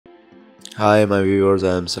Hi my viewers,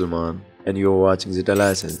 I am Salman and you are watching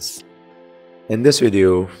Zettalysis. In this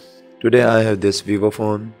video, today I have this Vivo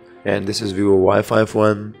phone and this is Vivo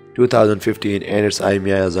Y51 2015 and its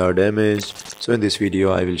IMEIs are damaged. So in this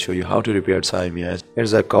video I will show you how to repair its IMEIs.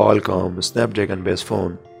 It's a Qualcomm Snapdragon based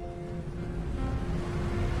phone.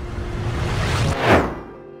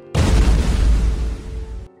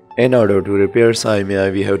 In order to repair its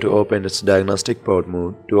IMEI, we have to open its diagnostic port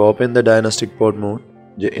mode. To open the diagnostic port mode,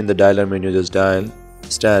 in the dialer menu just dial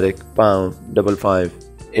static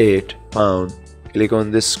 #558#. Click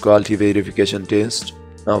on this quality verification test.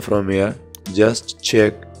 Now from here just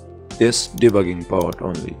check this debugging port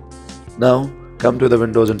only. Now come to the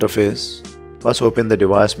Windows interface. First open the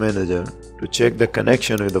device manager. To check the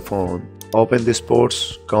connection with the phone, open the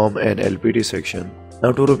ports, COM and LPT section.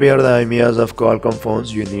 Now to repair the IMEIs of Qualcomm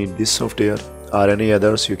phones, you need this software or any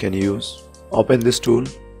others you can use. Open this tool.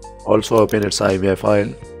 Also open its IMEI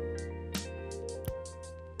file.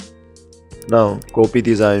 Now copy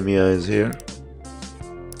these IMEIs here.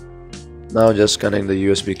 Now just connect the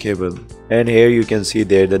USB cable. And here you can see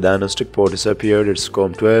that the diagnostic port disappeared, it's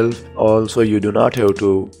COM12. Also you do not have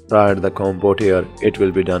to write the COM port here, it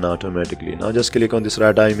will be done automatically. Now just click on this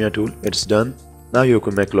right IMEI tool, it's done. Now you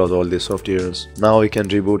may close all these softwares. Now we can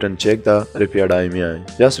reboot and check the repaired IMEI.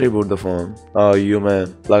 Just reboot the phone. Now you may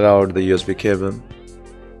plug out the USB cable.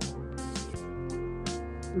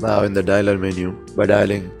 Now in the dialer menu, by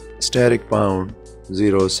dialing *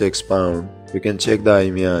 #06#, you can check the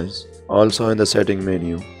IMEIs. Also in the setting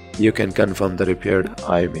menu, you can confirm the repaired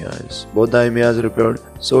IMEIs. Both the IMEIs repaired,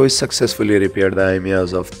 so we successfully repaired the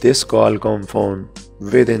IMEIs of this Qualcomm phone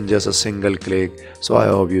within just a single click. So I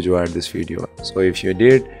hope you enjoyed this video. So if you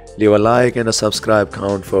did, leave a like and a subscribe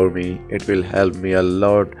count for me. It will help me a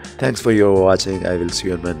lot. Thanks for your watching. I will see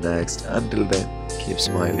you in my next. Until then, keep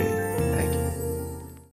smiling.